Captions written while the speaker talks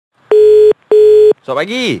Selamat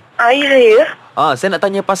pagi. Ya saya. Saya nak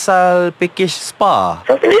tanya pasal package spa.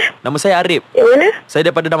 Siapa ni? Nama saya Arif. Yang mana? Saya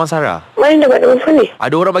daripada Damansara. Mana dapat nombor telefon ni?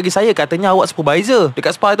 Ada orang bagi saya katanya awak supervisor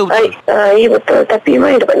dekat spa tu, betul? Ya betul. Tapi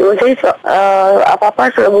mana dapat nombor saya sebab apa-apa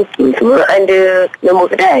soal booking semua ada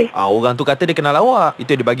nombor kedai. Orang tu kata dia kenal awak.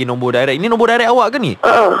 Itu dia bagi nombor direct. Ini nombor direct awak ke ni?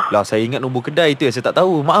 Lah, saya ingat nombor kedai tu, saya tak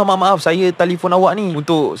tahu. Maaf, saya telefon awak ni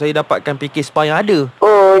untuk saya dapatkan package spa yang ada.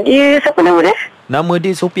 Oh, dia siapa nama dia? Nama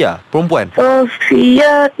dia Sophia, perempuan.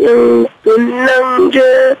 Sophia yang tunang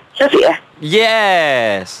je. Syafiq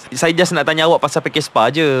Yes. Saya just nak tanya awak pasal package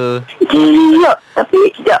spa je. Ya,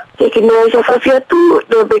 tapi sekejap. Saya kenal Sophia tu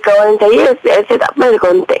lebih kawan saya. Saya tak pernah ada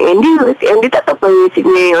kontak dengan dia. Dia tak tahu apa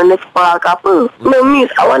sini mana spa ke apa.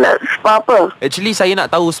 Miss, awak nak spa apa? Actually, saya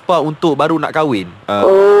nak tahu spa untuk baru nak kahwin.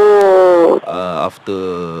 After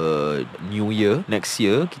New Year, next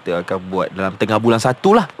year, kita akan buat dalam tengah bulan 1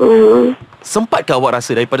 lah. Sempatkah awak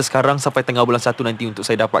rasa daripada sekarang sampai tengah bulan 1 nanti untuk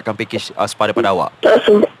saya dapatkan package spa daripada awak? Tak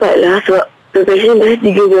sempat lah sebab preparation dah 3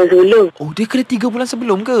 bulan sebelum. Oh, dia kena 3 bulan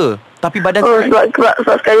sebelum ke? Tapi badan... Sebab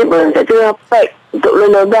sekarang pun saya tengah pack untuk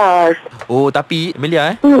bulan 12. Oh, tapi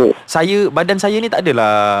Amelia badan saya ni tak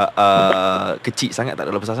adalah kecil sangat, tak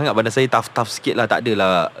adalah besar sangat. Badan saya tough sikit lah. Tak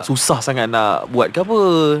adalah susah sangat nak buat ke apa.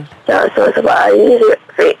 Ya, sebab hari ni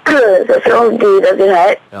saya off day tak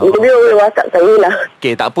sihat. Dia boleh WhatsApp saya lah.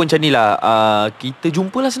 Okay, tak pun macam ni lah. Kita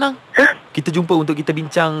jumpa lah, senang. Kita jumpa untuk kita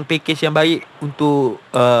bincang package yang baik untuk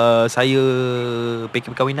saya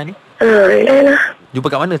package perkahwinan ni. Yalah. Jumpa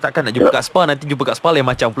kat mana? Takkan nak jumpa kat spa. Nanti jumpa kat spa lain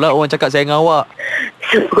macam pula orang cakap saya dengan awak.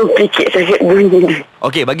 Komplikit sangat bunyi ni.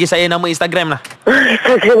 Okey, bagi saya nama Instagram lah.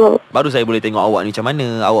 Instagram. Baru saya boleh tengok awak ni macam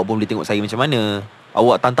mana. Awak pun boleh tengok saya macam mana.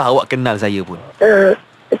 Awak tantah awak kenal saya pun.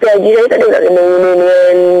 Tapi IG saya tak ada nak kena-mengena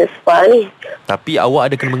dengan spa ni. Tapi awak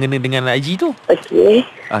ada kena-mengena dengan IG tu.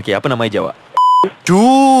 Okey, apa nama IG awak?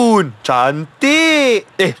 Jun, cantik.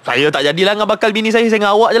 Saya tak jadilah dengan bakal bini saya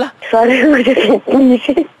dengan awak je lah. Suara macam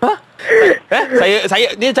cantik.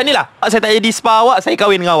 Saya ni macam ni lah. Saya tak jadi spa awak, saya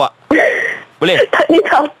kahwin dengan awak. Boleh? Tak ni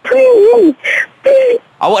tak apa ni.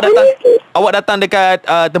 Awak datang dekat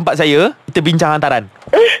tempat saya. Kita bincang hantaran.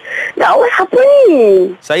 Awak siapa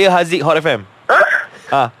ni? Saya Haziq Hot FM.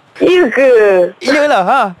 Ya ke?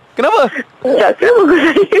 Iyalah. Kenapa? Tak, kenapa kau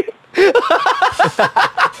saya?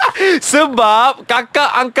 Sebab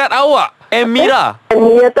kakak angkat awak, Amira.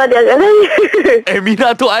 Amira tu adik angkat saya. Amira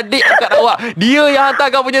tu adik angkat awak. Dia yang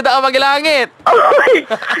hantarkan penyertaan Panggilan Hangit.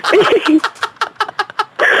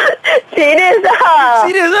 Serius lah.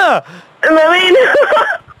 Serius lah. Main.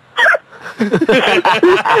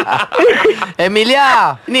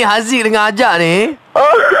 Amelia, ni Haziq dengan Ajak ni.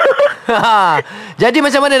 Jadi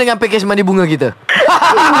macam mana dengan package mandi bunga kita?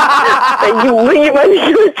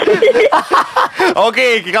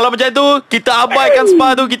 Okey, kalau macam tu kita abaikan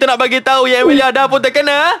spa tu. Kita nak bagi tahu yang Amelia dah pun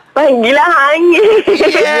terkena Panggilan Hangit.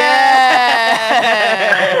 Yeah.